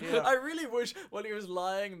 Megatron. I really wish when he was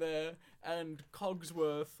lying there and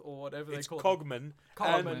Cogsworth or whatever it's they call him. Cogman.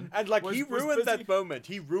 Cogman And like was- he was ruined busy- that moment.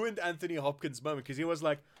 He ruined Anthony Hopkins' moment because he was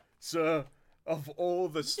like, "Sir, of all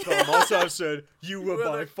the stars I've said, you were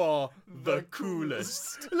by far the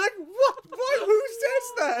coolest." Like what? Why? Who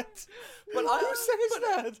says that? But Who says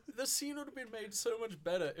that? The scene would have been made so much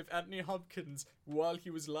better if Anthony Hopkins, while he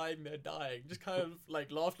was lying there dying, just kind of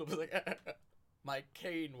like laughed and was like, my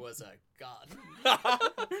cane was a gun.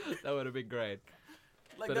 That would have been great.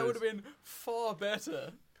 Like But that it would have been far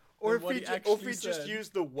better. Or than what he if we actually just said. use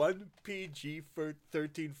the one PG for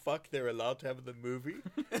 13 fuck they're allowed to have in the movie,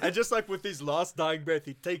 and just like with his last dying breath,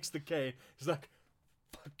 he takes the cane. He's like,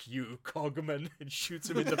 "Fuck you, Cogman," and shoots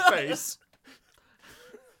him in the face.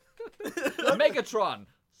 Megatron,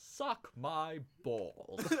 suck my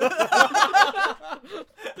balls.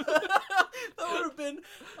 That would have been.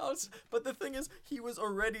 But the thing is, he was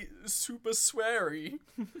already super sweary.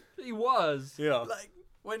 He was. Yeah. Like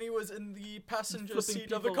when he was in the passenger Flipping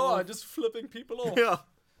seat of the people car, off. just flipping people off. Yeah.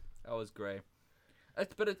 That was great.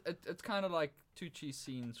 But it's kind of like 2 cheese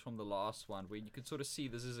scenes from the last one where you could sort of see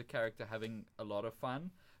this is a character having a lot of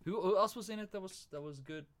fun. Who else was in it that was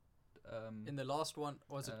good? In the last one,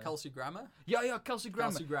 was it Kelsey Grammer? Yeah, Kelsey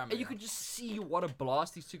Grammer. Kelsey Grammer, And you yeah. could just see what a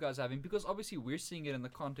blast these two guys are having because obviously we're seeing it in the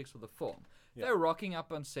context of the film. They're rocking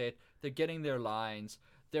up on set. They're getting their lines.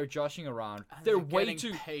 They're joshing around. And They're they're way getting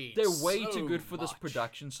too. paid They're way so too good for this much.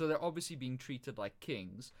 production. So they're obviously being treated like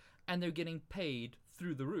kings, and they're getting paid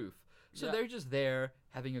through the roof. So Yeah. they're just there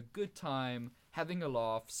having a good time, having a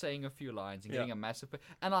laugh, saying a few lines, and getting a massive.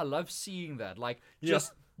 And I love seeing that, like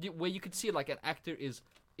just where you could see like an actor is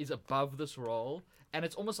above this role. And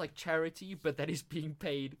it's almost like charity, but that he's being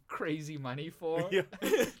paid crazy money for. Yeah.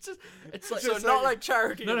 it's like So not like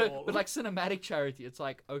charity at all. but like cinematic charity. It's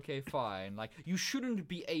like okay, fine. Like you shouldn't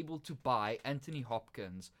be able to buy Anthony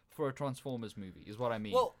Hopkins for a Transformers movie, is what I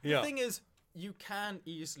mean. Well, Yeah. the thing is, you can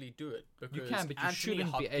easily do it because can, but you Anthony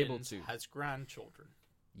shouldn't be able Hopkins to. has grandchildren.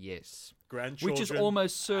 Yes. Grandchildren. Which is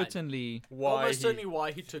almost certainly Almost certainly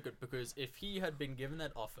why he took it, because if he had been given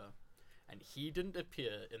that offer and he didn't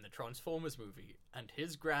appear in the Transformers movie and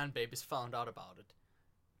his grandbabies found out about it,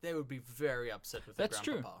 they would be very upset with their That's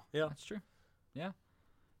true. grandpapa. Yeah. That's true. Yeah.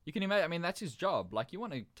 You can imagine. I mean, that's his job. Like, you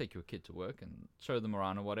want to take your kid to work and show them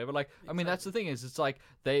around or whatever. Like, I mean, that's the thing is, it's like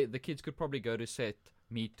the kids could probably go to set,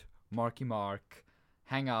 meet Marky Mark,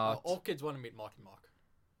 hang out. All kids want to meet Marky Mark.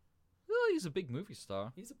 Well, he's a big movie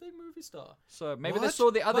star. He's a big movie star. So maybe they What? saw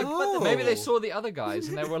the other. Oh. Maybe they saw the other guys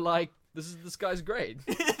and they were like, "This guy's great."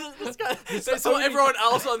 This guy, they saw everyone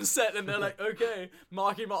else on set and they're like, okay,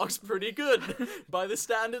 Marky Mark's pretty good by the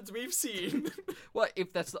standards we've seen. Well,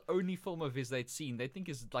 if that's the only film of his they'd seen, they think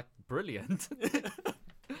is like brilliant.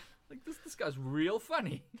 Like this guy's real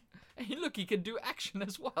funny. Hey, look, he can do action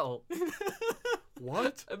as well.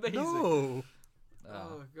 What? Amazing. No.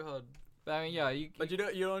 Oh god. But I mean, yeah, you But you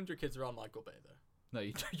don't want your kids around Michael Bay though. no,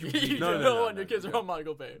 you You really don't no, want your kids no. around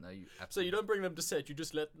Michael Bay. No, you So absolutely. you don't bring them to set, you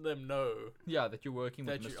just let them know. Yeah, that you're working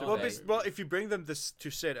with That you Mr. are. Bay. Well, if you bring them this to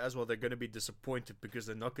set as well, they're going to be disappointed because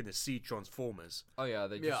they're not going to see Transformers. Oh yeah,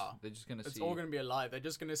 they're Yeah. just gonna It's see all gonna be a lie. They're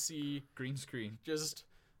just gonna see green screen. just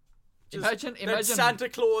Imagine that Santa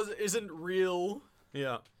Claus isn't real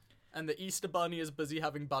Yeah. and the Easter Bunny is busy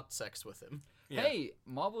having butt sex with him. Yeah. Hey,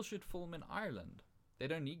 Marvel should film in Ireland. They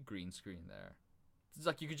don't need green screen there. It's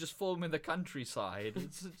like you could just film in the countryside.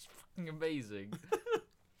 It's fucking amazing.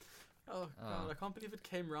 Oh god, I can't believe it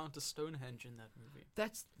came around to Stonehenge in that movie.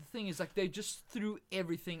 That's the thing is like they just threw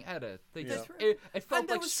everything at it. They Yeah. just, it felt And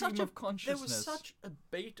there like was stream such a- of consciousness. There was such a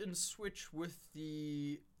bait and switch with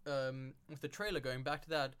the trailer, going back to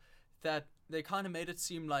that they kind of made it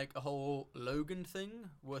seem like a whole Logan thing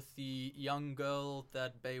with the young girl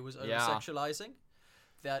that Bay was Yeah. over-sexualizing.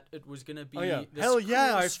 That it was gonna be Oh yeah. this Hell yeah!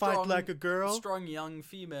 cool, I fight strong- like a girl. strong young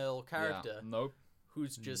female character Yeah. Nope.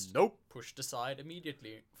 who's just Nope. pushed aside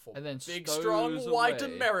immediately for And then big, stows strong, white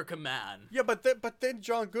away. America man. Yeah, but then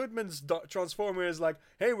John Goodman's Transformer is like,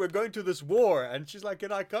 "Hey, we're going to this war," and she's like,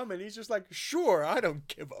 "Can I come?" And he's just like, "Sure, I don't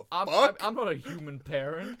give a fuck." I'm not a human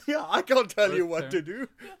parent. Yeah, I can't tell you Earth what to do.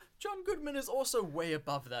 Yeah, John Goodman is also way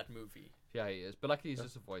above that movie. Yeah, he is. But luckily he's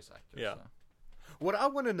just a voice actor. Yeah. So. What I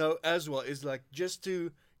want to know as well is like just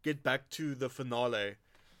to get back to the finale,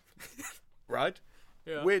 right?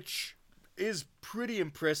 Yeah. Which is pretty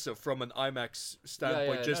impressive from an IMAX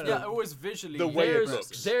standpoint. yeah, just no, the- Yeah, it was visually the way it very looks.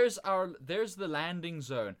 impressive. There's the landing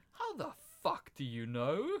zone. How the fuck do you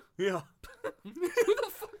know? yeah. Who the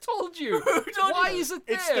fuck told you? told Why you? is it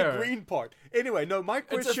It's there? the green part. Anyway, no, my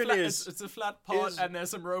question is. It's a flat part, is- and there's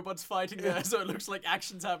some robots fighting there, so it looks like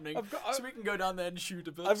action's happening. So we can go down there and shoot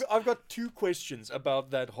a bit. I've got two questions about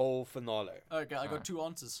that whole finale. Okay, I got two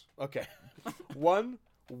answers. Okay. One,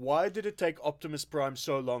 why did it take Optimus Prime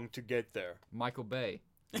so long to get there? Michael Bay.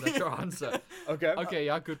 That's your answer. Okay. Okay,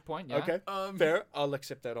 yeah, good point. Yeah. Okay. Um, Fair. I'll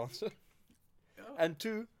accept that answer. Yeah. And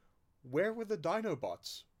two, where were the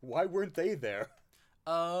Dinobots? Why weren't they there?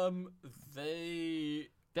 They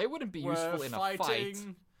They wouldn't be were useful in a fighting.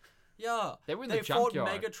 fight. Yeah, They were in they the fought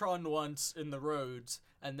junkyard. Megatron once in the roads,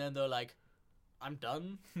 and then they're like, "I'm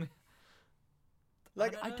done."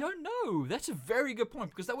 Like, I don't know. That's a very good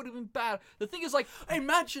point because that would have been bad. The thing is, like,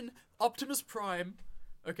 Imagine Optimus Prime,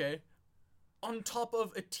 okay, on top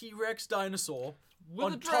of a T-Rex dinosaur, With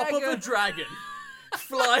on a top of a dragon. dragon,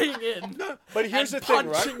 flying in. but here's and the thing,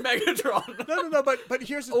 right? punching Megatron. No, but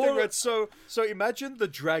here's the thing, right? So imagine the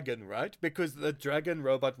dragon, right? Because the dragon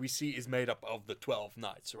robot we see is made up of the 12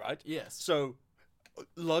 knights, right? Yes. So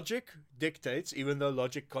logic dictates, even though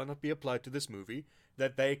logic cannot be applied to this movie,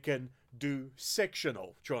 that they can do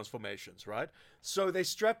sectional transformations, right? So they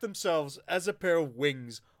strap themselves as a pair of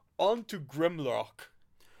wings onto Grimlock.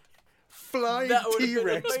 Flying That would've been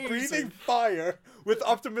T-Rex, amazing. breathing fire, with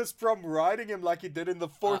Optimus Prime riding him like he did in the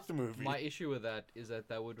fourth movie. my issue with that is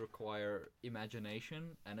that would require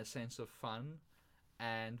imagination and a sense of fun,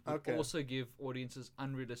 and would Okay. also give audiences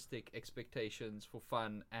unrealistic expectations for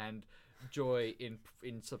fun and joy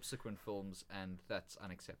in subsequent films, and that's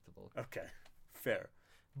unacceptable. Okay, fair.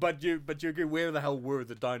 But you agree, where the hell were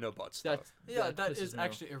the Dinobots? though? Yeah, that pisses is me off.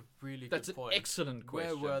 actually a really That's good an point. excellent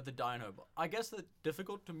question. Where were the Dinobots? I guess they're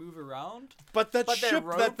difficult to move around. But that But they're ship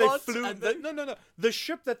that they robots flew, and no. The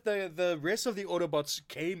ship that the rest of the Autobots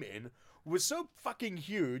came in was so fucking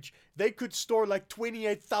huge, they could store like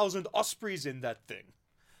 28,000 Ospreys in that thing.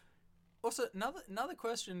 Also, another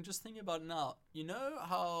question, just thinking about it now. You know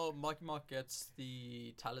how Marky Mark gets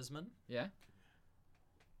the talisman? Yeah.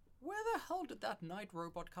 Where the hell did that night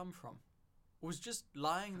robot come from? was just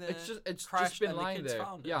lying there. It's just crashed been and lying the kids there.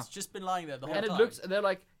 Found it. Yeah. It's just been lying there the whole And time.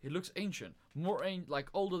 it looks ancient, like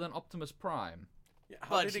older than Optimus Prime. Yeah, how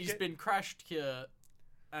But did it he's get- been crashed here,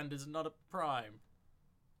 and is not a prime.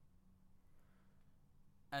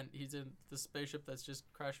 And he's in the spaceship that's just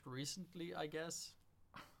crashed recently, I guess.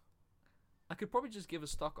 I could probably just give a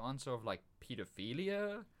stock answer of like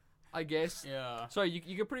pedophilia, I guess. Yeah. So you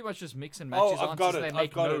could pretty much just mix and match Oh, his I've answers got and it. they I've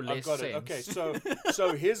make got no it. less I've got sense. it. Okay,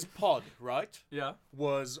 so his pod, right, Yeah.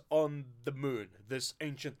 was on the moon. This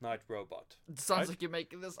ancient night robot. It sounds Right? like you're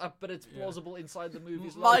making this up, but it's plausible inside the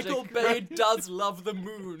movie's Michael logic. Bay does love the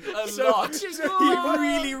moon a So- lot. so He he-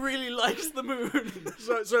 really, really likes the moon.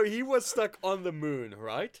 So he was stuck on the moon,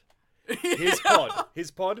 right? His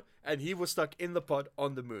pod, and he was stuck in the pod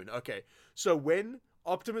on the moon. Okay, so when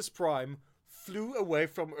Optimus Prime flew away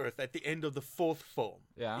from Earth at the end of the 4th film,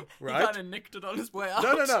 Yeah. He right? kind of nicked it on his way out.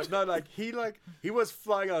 No, like he was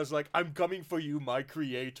flying. I was like, I'm coming for you, my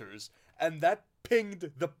creators, and that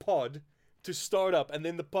pinged the pod to start up, and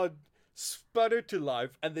then the pod sputtered to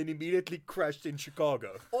life, and then immediately crashed in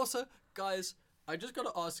Chicago. Also, guys, I just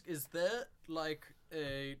gotta ask, is there, like,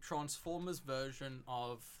 a Transformers version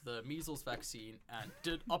of the measles vaccine, and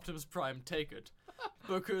did Optimus Prime take it?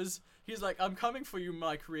 Because he's like, I'm coming for you,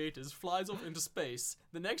 my creators, flies off into space.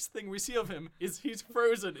 The next thing we see of him is he's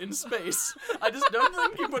frozen in space. I just don't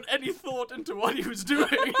think he put any thought into what he was doing.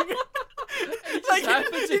 Like,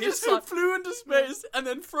 happened to he hit just flew into space and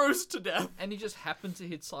then froze to death. And he just happened to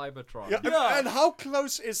hit Cybertron. Yeah, Yeah. and how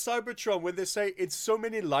close is Cybertron when they say it's so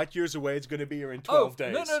many light years away? It's going to be here in 12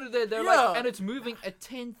 days. No, they're Yeah. like, and it's moving a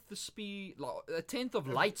tenth the speed, a tenth of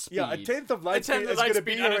light speed. Yeah, a tenth of light A 10 speed is light going to speed,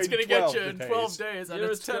 be and here it's in gonna 12 get you in 12 days, and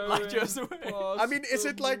You're it's 10 light years away. I mean, is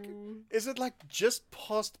it like just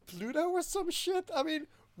Pluto or some shit? I mean,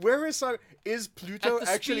 where is Pluto At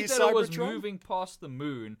the actually speed that it was Cybertron? moving past the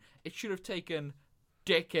moon, it should have taken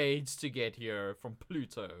decades to get here from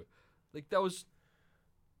Pluto. Like that was.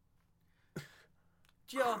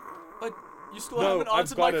 Yeah, but you still No, haven't I've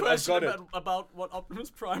answered got my it, I've question got it. about what Optimus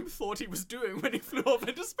Prime thought he was doing when he flew off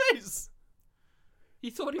into space. He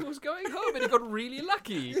thought he was going home, and he got really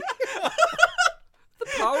lucky. The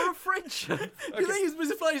power of friendship. You think he's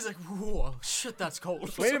busy flying? He's like, whoa, shit, that's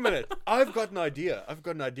cold. Wait a minute. I've got an idea.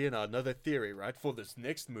 Now, another theory, right, for this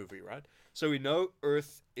next movie, right? So we know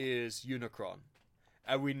Earth is Unicron.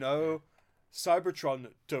 And we know Cybertron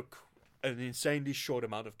took an insanely short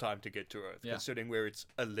amount of time to get to Earth, Yeah. considering where it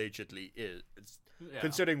allegedly is. Yeah.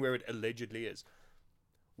 Considering where it allegedly is.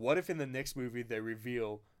 What if in the next movie they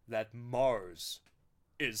reveal that Mars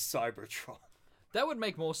is Cybertron? That would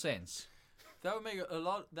make more sense. That would make a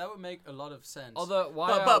lot. That would make a lot of sense. Although,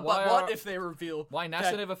 but what if they reveal? why NASA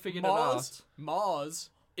that never figured Mars,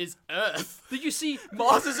 Mars is Earth. Did you see?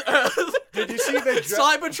 Mars is Earth. Did you see the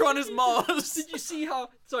Cybertron is Mars. Did you see how?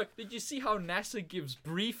 Sorry. Did you see how NASA gives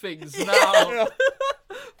briefings now?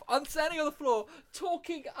 I'm standing on the floor,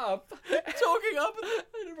 talking up.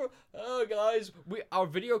 Oh, guys, our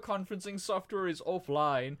video conferencing software is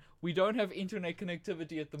offline. We don't have internet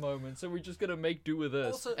connectivity at the moment, so we're just gonna make do with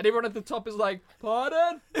this. Also- and everyone at the top is like,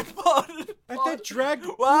 "Pardon?" Pardon? And they dragged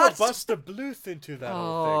poor What? Buster Bluth into that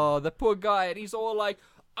whole Oh, the poor guy, and he's all like,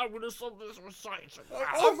 "I'm gonna solve this with science."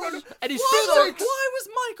 And he's Why, so why was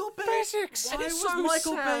Michael Bay? Physics. Why And was it's so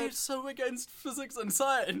Michael Bay sad. so against physics and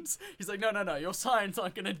science? He's like, no, your science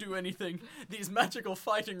aren't gonna do anything. These magical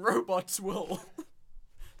fighting robots will.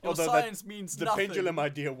 Your Although science means the nothing. pendulum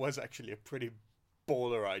idea was actually a pretty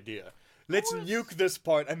baller idea. Let's nuke this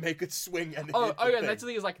part and make it swing and Oh, hit oh the yeah, thing. that's the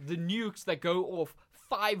thing is like the nukes that go off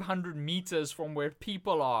 500 meters from where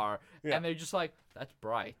people are, Yeah. and they're just like, "That's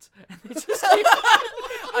bright." And they just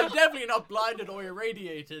I'm definitely not blinded or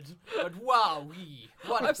irradiated, but wow,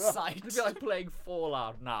 what a sight! I feel like playing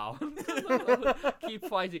Fallout now. Keep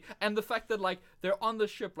fighting, and the fact that like they're on the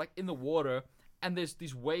ship, like in the water, and there's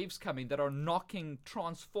these waves coming that are knocking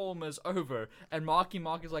Transformers over, and Marky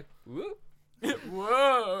Mark is like, "Whoop."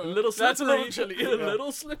 Whoa, A little that's slippery, actually a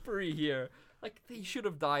little slippery here. Like they should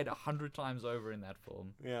have died 100 times over in that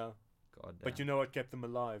film. Yeah. God damn. But you know what kept them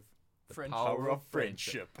alive? Friendship. Power of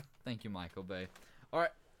friendship. Thank you, Michael Bay. All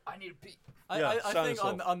right, I need to pee. Yeah, I sign think us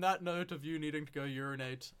off. on that note of you needing to go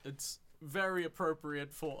urinate, it's very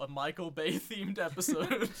appropriate for a Michael Bay themed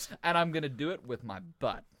episode. And I'm gonna do it with my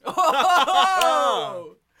butt.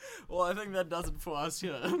 Oh! Well, I think that does it for us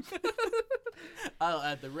here. I'll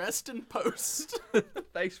add the rest in post.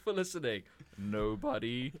 Thanks for listening.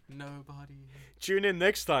 Nobody. Nobody. Tune in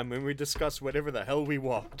next time when we discuss whatever the hell we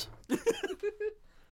want.